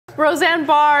Rosanne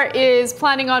Barr is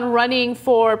planning on running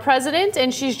for president,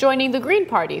 and she's joining the Green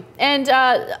Party. And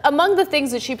among the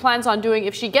things that she plans on doing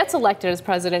if she gets elected as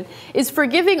president is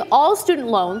forgiving all student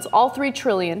loans, all $3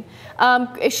 trillion.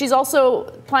 She's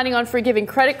also planning on forgiving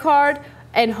credit card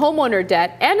and homeowner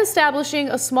debt, and establishing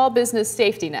a small business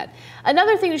safety net.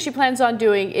 Another thing that she plans on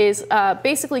doing is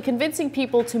basically convincing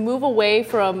people to move away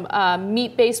from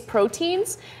meat-based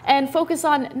proteins and focus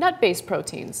on nut-based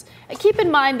proteins. Keep in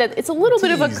mind that it's a little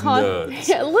bit of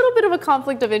a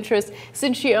conflict of interest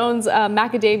since she owns a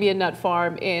macadamia nut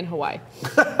farm in Hawaii.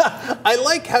 I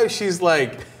like how she's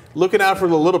like looking out for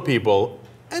the little people.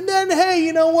 And then, hey,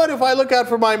 you know what? If I look out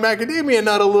for my macadamia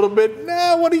nut a little bit,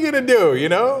 what are you going to do, you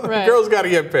know? Right. The girl's got to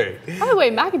get paid. By the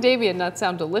way, macadamia nuts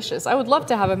sound delicious. I would love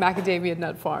to have a macadamia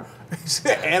nut farm.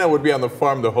 Anna would be on the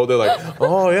farm the whole day like,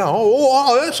 oh, yeah,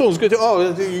 oh, that sounds good.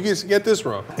 Oh, you just get this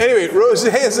wrong. Anyway,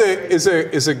 Rosanne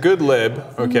is a good lib,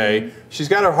 okay? Mm-hmm. She's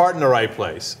got her heart in the right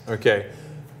place, okay?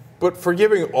 But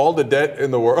forgiving all the debt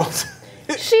in the world...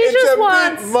 She just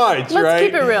wants, let's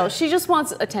keep it real. She just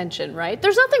wants attention, right?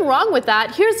 There's nothing wrong with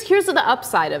that. Here's the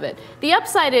upside of it. The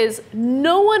upside is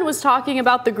no one was talking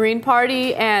about the Green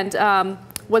Party and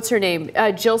what's her name,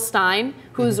 Jill Stein,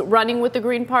 who's running with the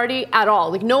Green Party at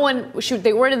all. Like no one,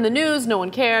 they weren't in the news, no one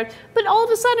cared. But all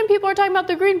of a sudden, people are talking about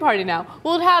the Green Party now.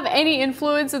 Will it have any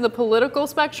influence in the political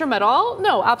spectrum at all?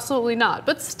 No, absolutely not.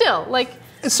 But still, like.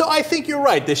 So I think you're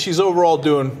right that she's overall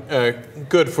doing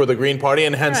good for the Green Party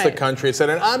and hence the country, et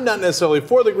cetera. And I'm not necessarily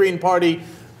for the Green Party,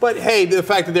 but hey, the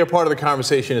fact that they're part of the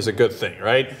conversation is a good thing,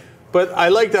 right? But I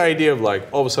like the idea of like,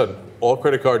 all of a sudden, all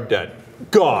credit card debt,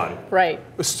 gone. Right.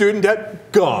 Student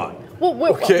debt, gone. Well,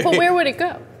 but where would it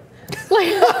go?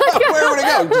 Where would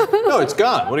it go? No, it's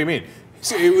gone. What do you mean?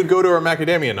 See, it would go to our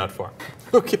macadamia nut farm.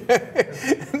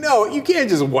 Okay. No, you can't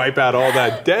just wipe out all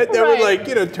that debt. That would, like,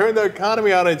 you know, turn the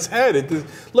economy on its head.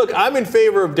 Look, I'm in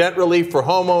favor of debt relief for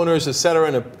homeowners, et cetera,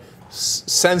 in a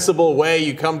sensible way.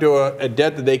 You come to a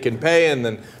debt that they can pay and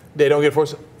then they don't get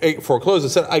foreclosed, et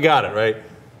cetera. I got it, right?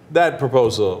 That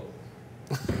proposal,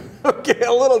 okay,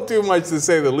 a little too much to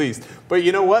say the least. But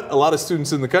you know what? A lot of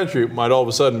students in the country might all of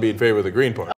a sudden be in favor of the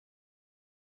Green Party.